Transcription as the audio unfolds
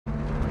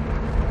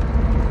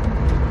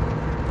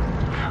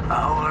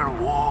Our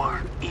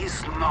war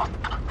is not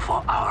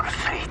for our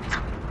fate.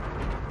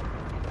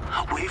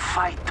 We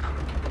fight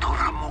to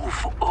remove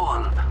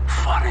all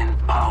foreign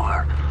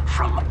power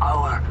from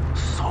our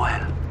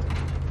soil.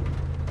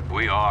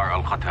 We are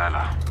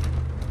Al-Qatala.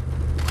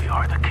 We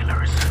are the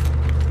killers.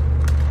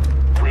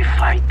 We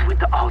fight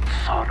without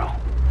sorrow.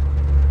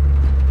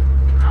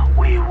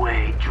 We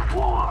wage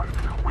war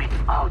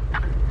without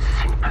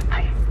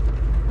sympathy.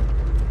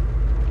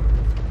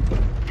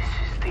 This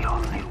is the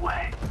only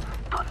way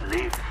to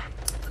live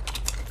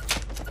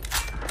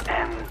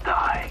and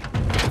die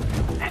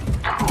a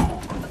true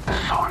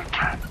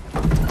soldier.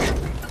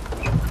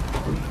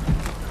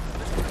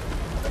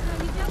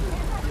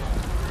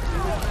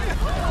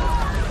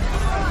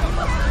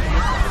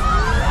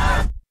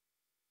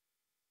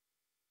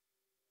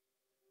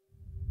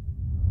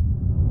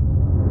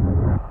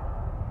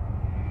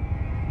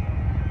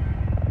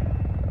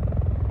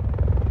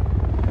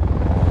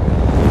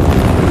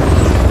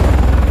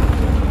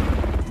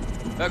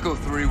 Echo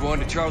 3-1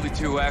 to Charlie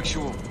 2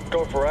 actual.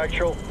 Go for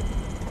actual.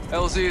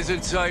 LZ is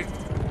in sight.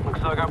 Looks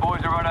like our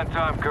boys are right on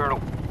time,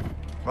 Colonel.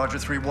 Roger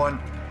 3-1.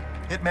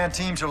 Hitman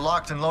teams are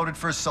locked and loaded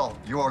for assault.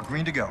 You are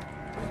green to go.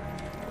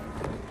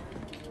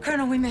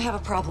 Colonel, we may have a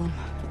problem.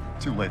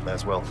 Too late,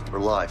 Laswell. We're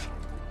live.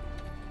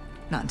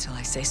 Not until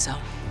I say so.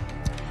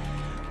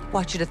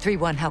 Watch it at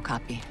 3-1, how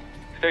copy?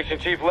 Station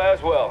Chief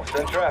Laswell,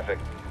 send traffic.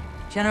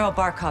 General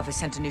Barkov has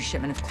sent a new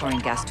shipment of chlorine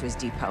gas to his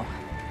depot.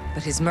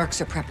 But his mercs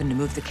are prepping to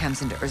move the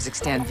chems into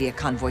Urzikstan via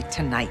convoy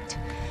tonight.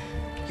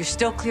 You're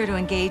still clear to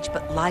engage,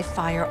 but live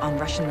fire on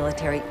Russian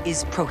military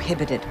is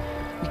prohibited.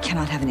 We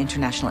cannot have an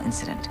international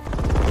incident.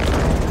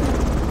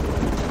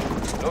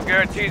 No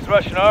guarantees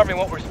Russian army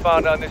won't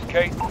respond on this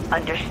case.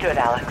 Understood,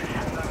 Alex.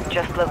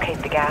 Just locate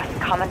the gas,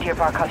 commandeer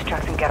Barkov's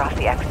trucks, and get off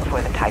the X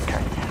before the tide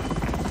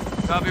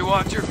turns. Copy,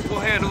 Watcher. We'll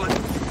handle it.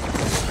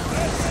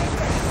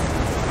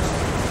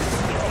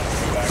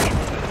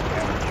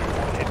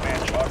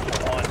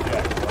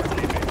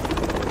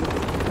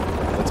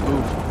 Let's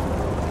move.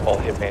 All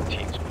Hitman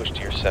teams push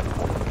to your set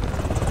point.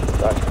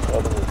 Roger,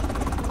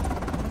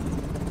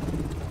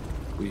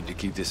 We need to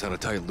keep this on a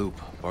tight loop.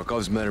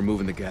 Barkov's men are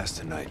moving the gas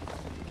tonight.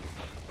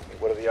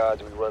 what are the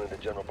odds we run into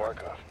General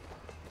Barkov?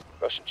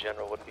 Russian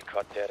general wouldn't be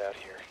caught dead out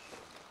here.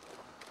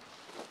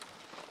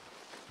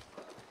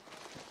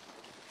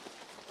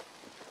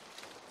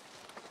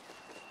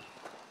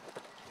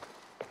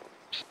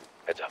 Psst,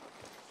 heads up.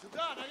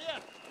 Сюда,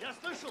 наверх! Я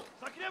слышал!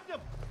 Закрепнем!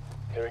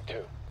 Hearing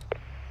two.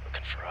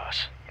 Looking for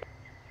us.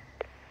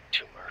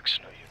 Two mercs,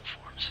 no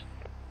uniforms.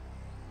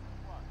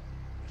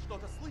 Я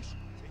что-то слышу!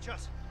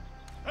 Сейчас!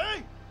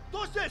 Эй!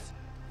 Кто здесь?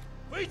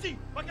 Выйди!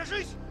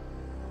 Покажись!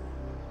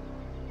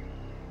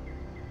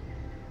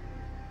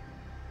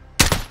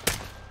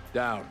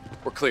 Down.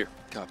 We're clear.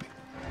 Copy.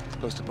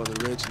 Post up on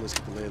the ridge and let's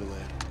get the lay of the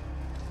land.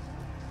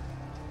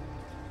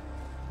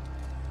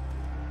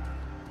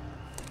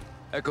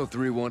 Echo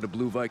 3-1 to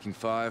Blue Viking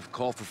 5.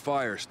 Call for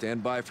fire.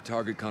 Stand by for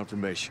target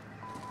confirmation.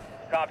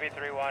 Copy,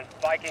 3-1.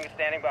 Viking is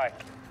standing by.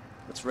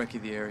 Let's recce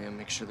the area and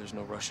make sure there's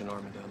no Russian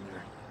army down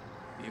there.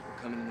 Vehicle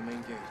coming in the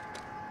main gate.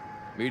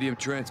 Medium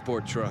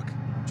transport truck.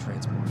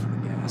 Transport for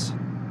the gas.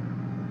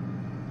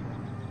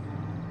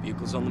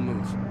 Vehicles on the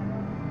move.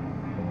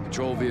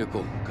 Patrol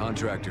vehicle.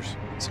 Contractors.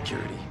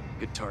 Security.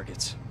 Good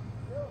targets.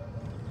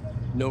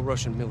 No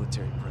Russian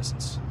military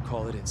presence.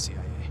 Call it in,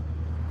 CIA.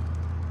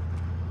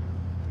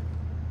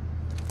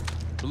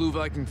 Blue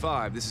Viking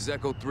 5, this is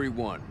Echo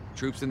 3-1.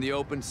 Troops in the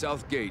open,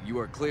 south gate. You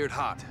are cleared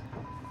hot.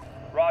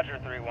 Roger,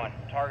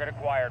 3-1. Target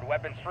acquired.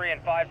 Weapons free in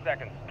 5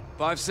 seconds.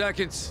 5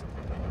 seconds.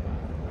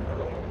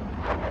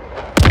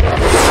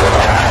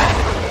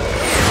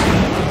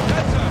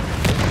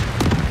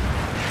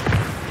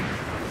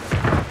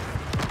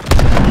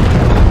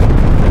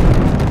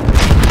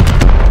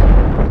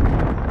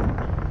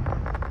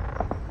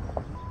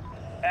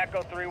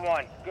 Echo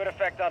 3-1. Good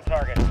effect on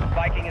target.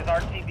 Viking is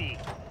RTB.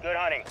 Good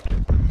hunting.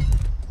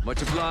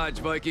 Much obliged,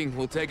 Viking.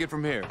 We'll take it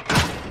from here.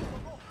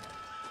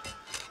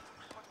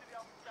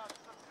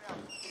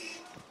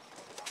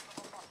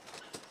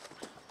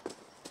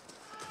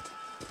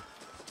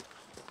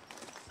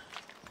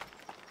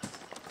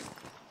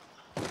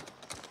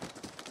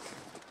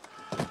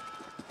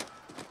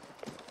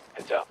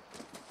 Heads up.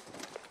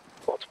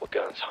 Multiple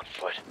guns on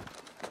foot.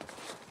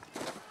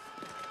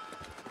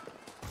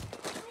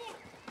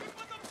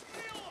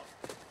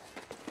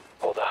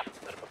 Hold off.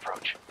 Let him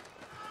approach.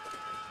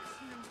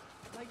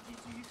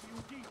 Найдите их и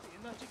убейте,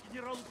 иначе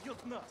генерал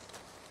убьет нас.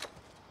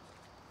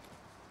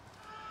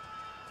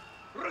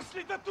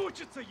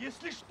 Рассредоточиться!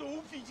 Если что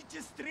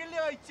увидите,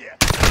 стреляйте!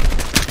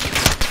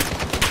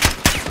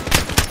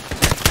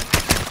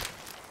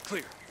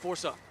 Clear.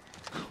 Force up.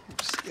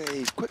 Yeah,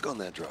 he's quick on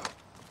that draw.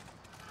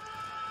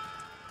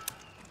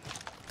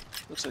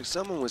 Looks like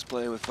someone was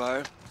playing with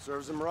fire.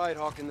 Serves him right,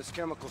 hawking this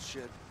chemical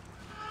shit.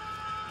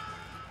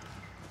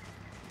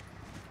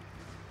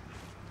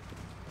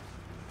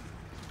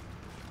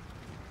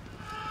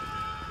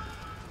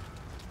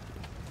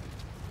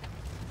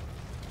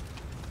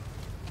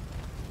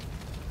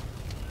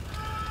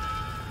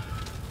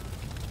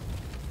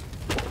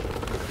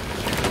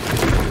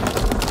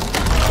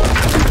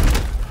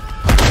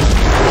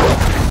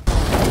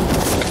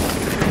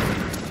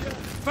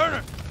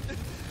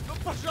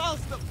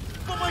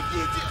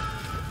 Помогите!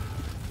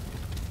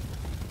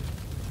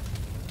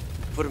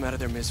 Put them out of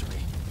their misery.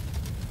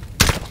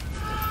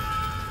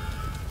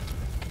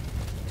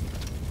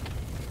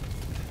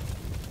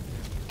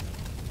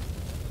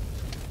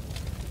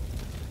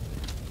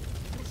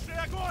 Туши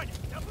огонь!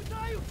 Я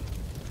пытаюсь!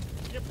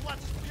 Не плачь,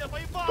 что я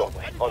воевал!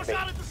 А не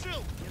пожары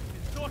тушил! Если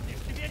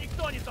сдохнешь, тебе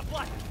никто не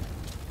заплатит!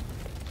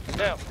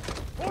 Now.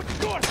 Вот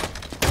черт!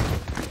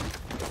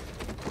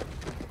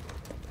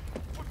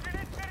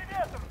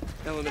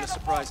 Element of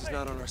surprise is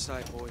not on our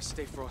side, boys.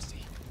 Stay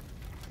frosty.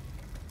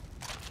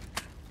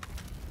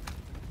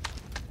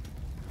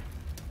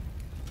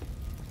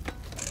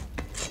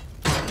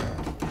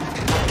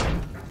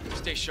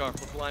 Stay sharp.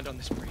 We're blind on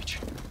this breach.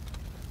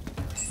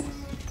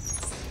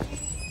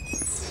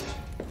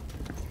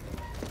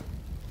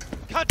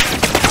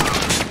 Contact!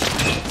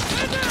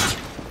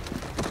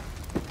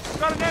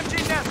 Got an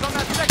MG nest on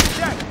that second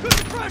deck! Good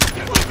suppression!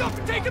 Get locked up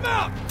and take him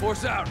out!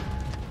 Force out.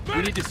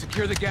 We need to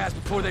secure the gas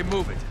before they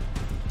move it.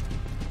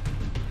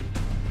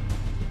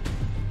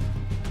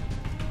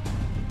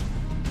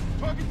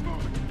 Target's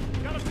moving!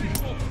 Got a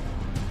visual!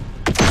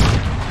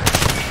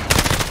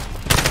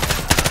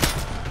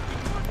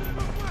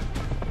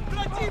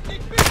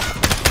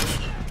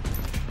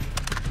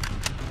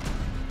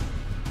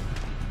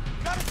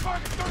 Got a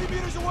target 30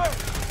 meters away!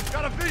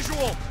 Got a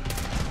visual!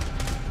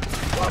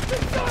 Watch this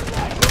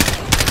sunlight!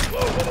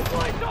 Move with his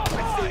lights off! I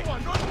see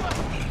one!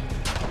 Northwest!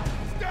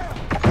 He's down!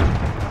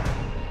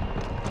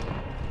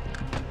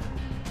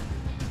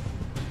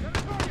 Got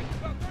a target!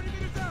 About 30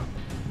 meters out!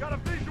 Got a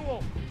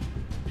visual!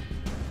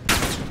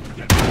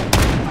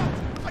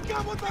 I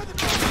got one by the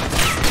target!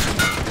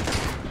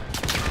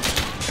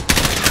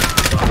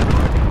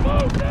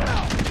 Move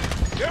now!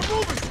 They're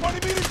moving!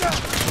 20 meters out!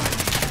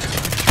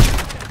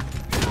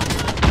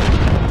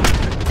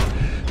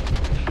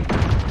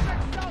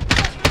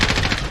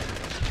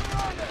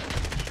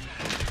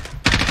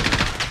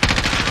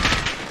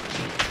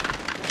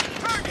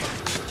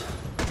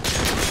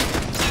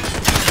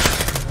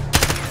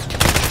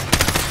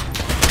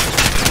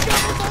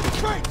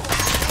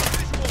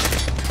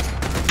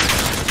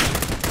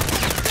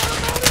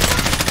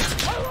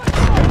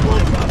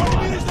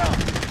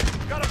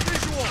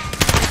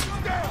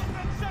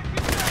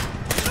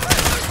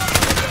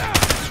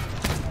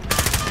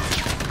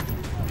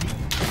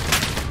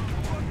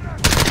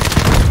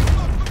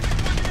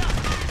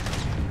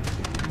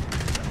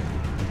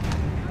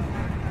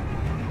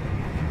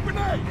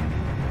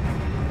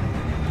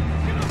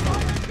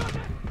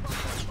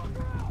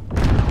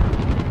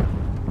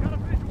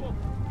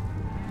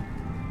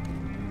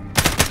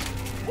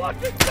 Watch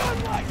his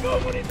sunlight!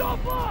 Move when he's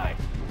offline!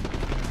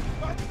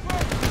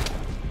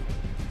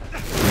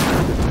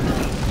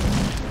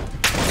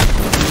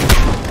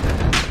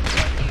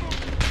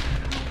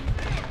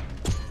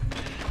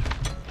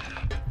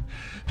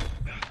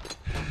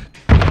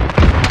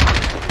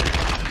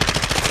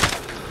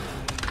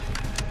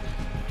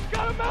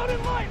 Got a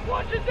mountain light!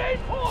 Watch his aim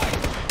point!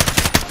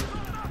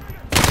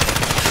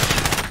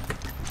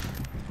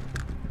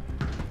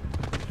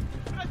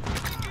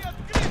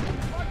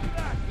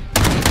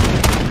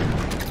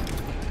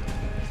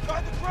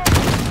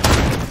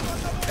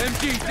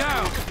 MG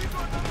down!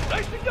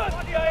 Nicely done,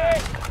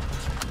 CIA!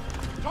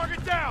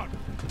 Target down!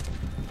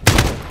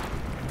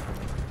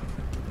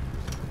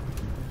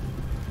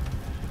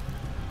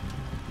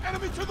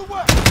 Enemy to the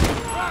west!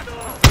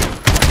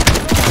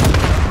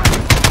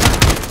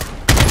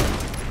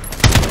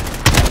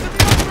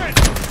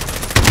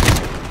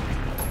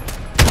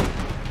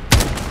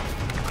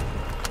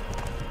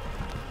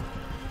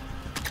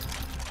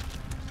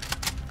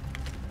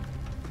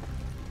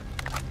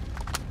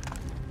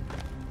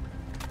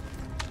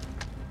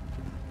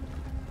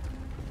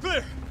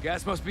 Clear!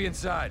 Gas must be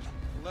inside.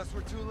 Unless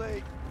we're too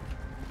late.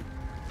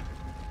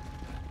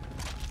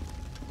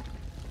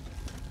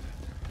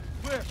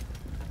 Clear!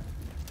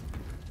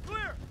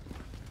 Clear!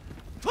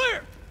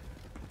 Clear!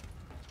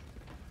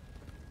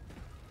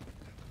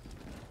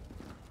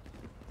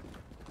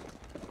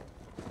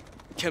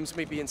 Chems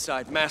may be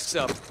inside. Masks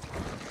up.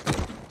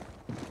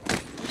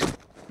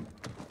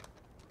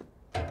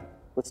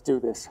 Let's do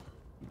this.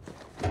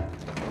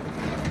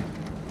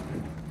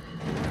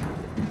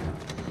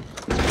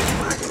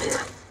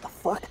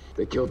 Fuck?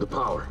 They killed the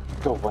power.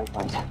 Go white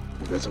light.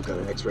 You got some kind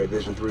of X-ray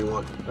vision,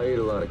 3-1? I eat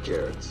a lot of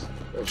carrots.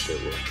 That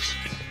shit works.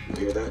 You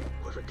hear that?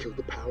 Whoever killed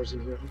the powers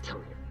in here, I'm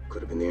telling you,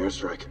 could have been the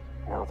airstrike.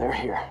 Now they're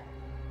here.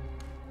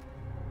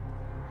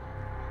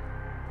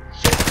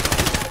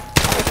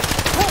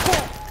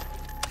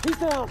 He's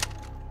down!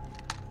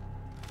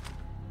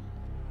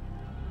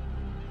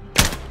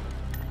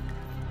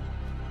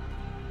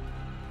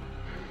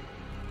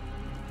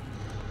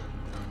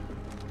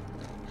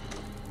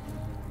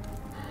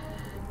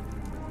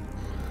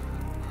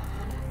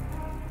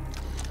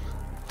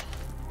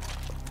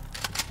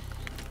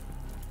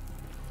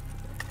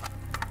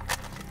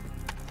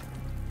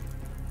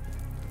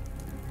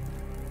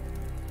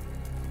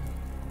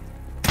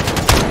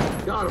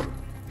 Got him!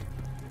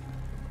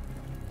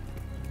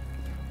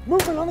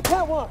 Movement on the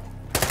catwalk!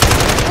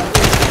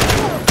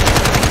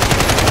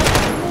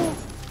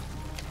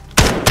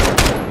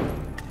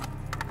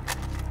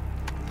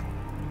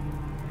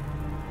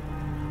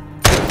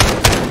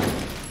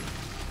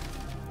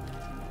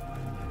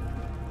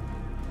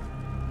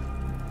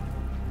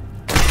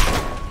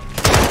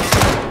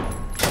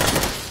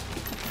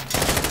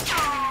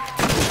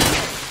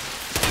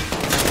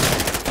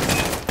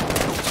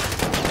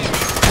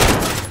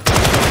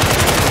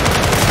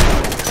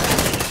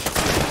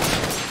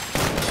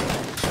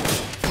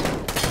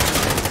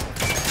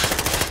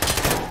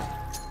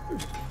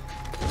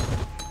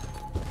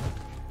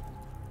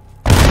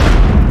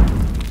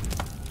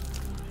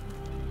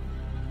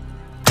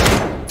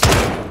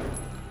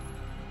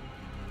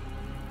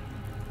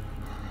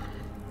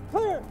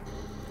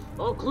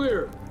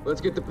 clear.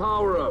 Let's get the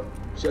power up.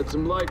 Shed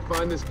some light,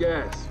 find this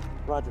gas.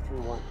 Roger,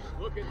 3-1.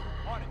 Looking.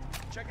 On it.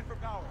 Checking for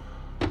power.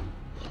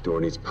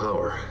 Door needs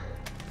power.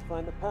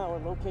 Find the power,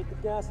 locate the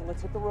gas, and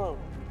let's hit the road.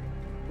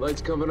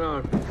 Lights coming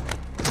on.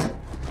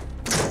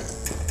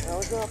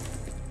 Power's up.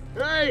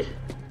 Hey!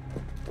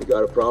 We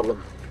got a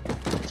problem.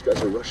 These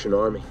guys are Russian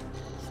army.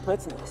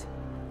 Spetsnaz.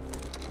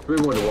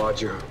 3-1 to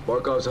Watcher.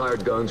 Barkov's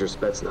hired guns or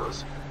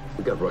Spetsnaz.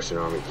 We got Russian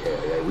army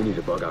KIA. We need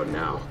to bug out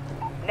now.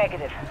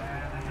 Negative.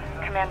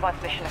 Command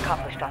wants mission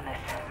accomplished on this.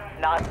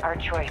 Not our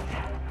choice.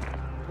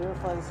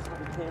 Verify this is what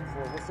we came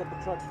for. We'll set the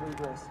trucks for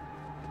egress.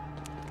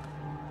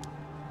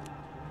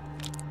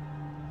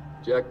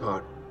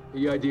 Jackpot.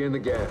 EID in the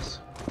gas.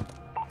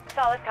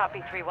 Solid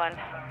copy, 3-1.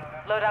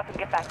 Load up and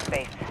get back to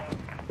base.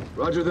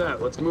 Roger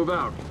that. Let's move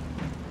out.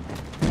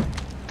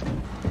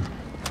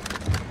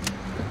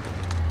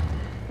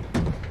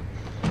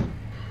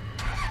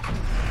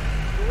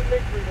 Do it,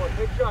 make 3-1.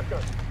 Take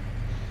shotgun.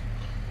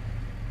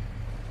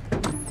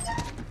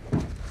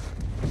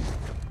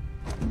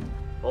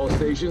 All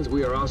stations,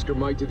 we are Oscar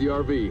Mike to the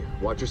RV.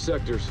 Watch your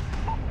sectors.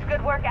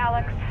 Good work,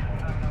 Alex.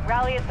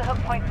 Rally is the hook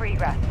point for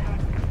egress.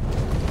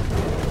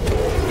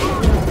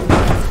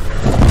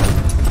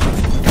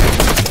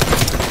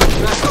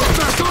 Back off!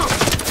 Back off!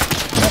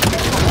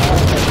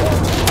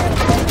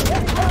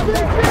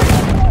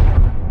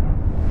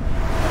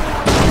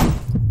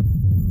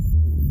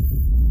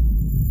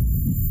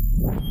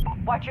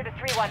 Watcher to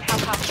 3-1, how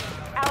come?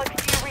 Alex,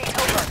 do you read?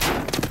 Over.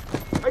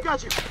 I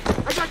got you.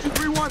 I got you,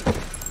 3-1.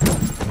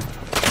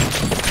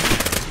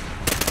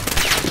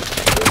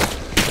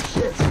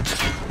 Shit!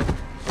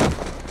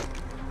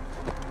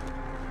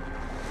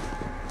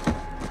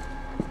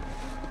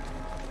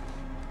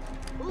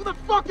 Who the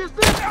fuck is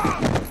this?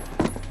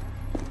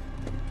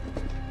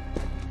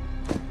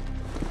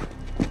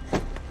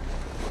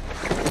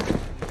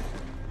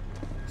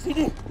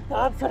 Sidi,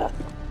 answer.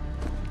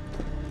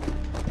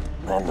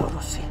 Mano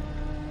Russi.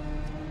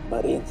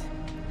 Marines.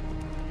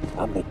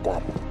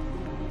 Amitar.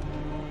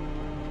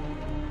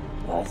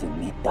 Lazim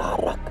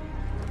mitarak.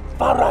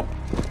 Faran.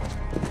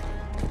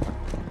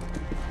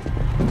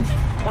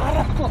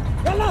 Tarak ko.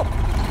 Yalla!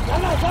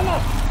 Yalla! Yalla!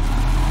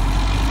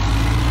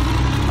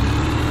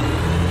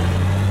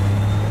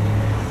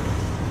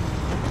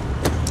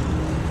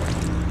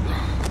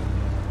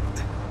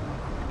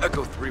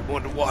 Echo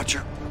 3-1 to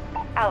Watcher.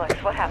 Alex,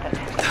 what happened?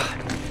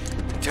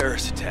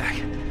 Terrorist attack.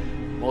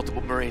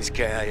 Multiple Marines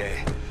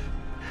KIA.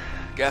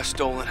 Gas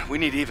stolen. We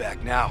need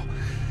evac now.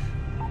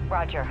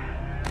 Roger.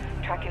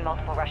 Tracking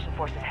multiple Russian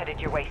forces headed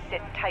your way.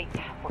 Sit tight.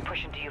 We're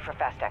pushing to you for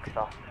fast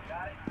exfil.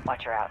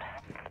 Watcher out.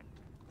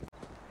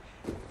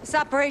 This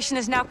operation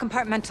is now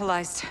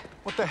compartmentalized.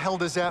 What the hell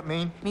does that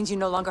mean? Means you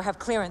no longer have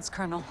clearance,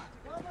 Colonel.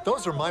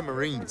 Those are my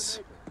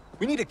Marines.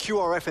 We need a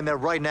QRF in there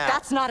right now.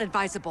 That's not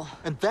advisable.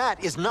 And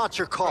that is not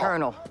your call.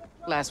 Colonel,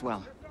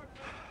 Laswell.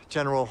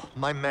 General,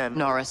 my men...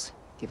 Norris,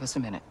 give us a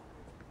minute.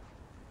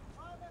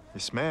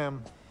 Yes,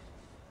 ma'am.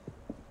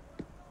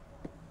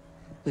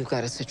 We've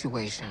got a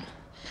situation.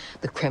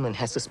 The Kremlin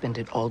has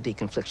suspended all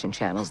deconfliction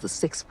channels. The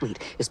Sixth Fleet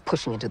is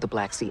pushing into the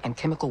Black Sea, and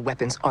chemical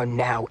weapons are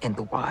now in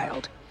the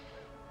wild.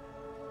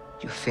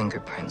 Your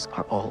fingerprints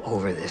are all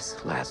over this,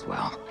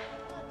 Laswell.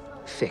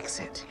 Fix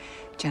it.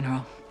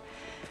 General,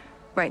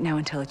 right now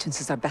intelligence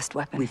is our best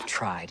weapon. We've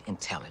tried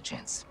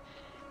intelligence.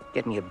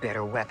 Get me a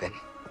better weapon.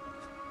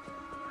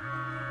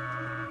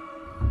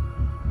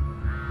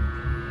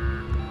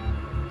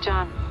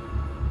 John.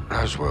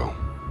 Laswell.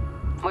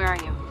 Where are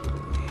you?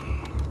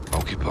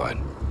 Occupied.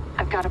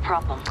 I've got a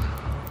problem.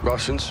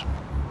 Russians?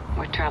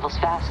 Word travels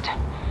fast.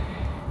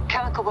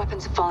 Chemical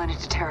weapons have fallen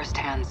into terrorist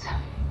hands.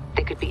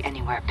 They could be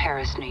anywhere.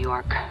 Paris, New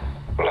York.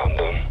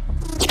 London.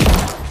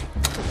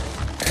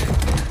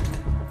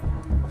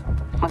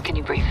 When can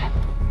you brief?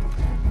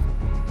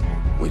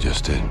 We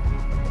just did.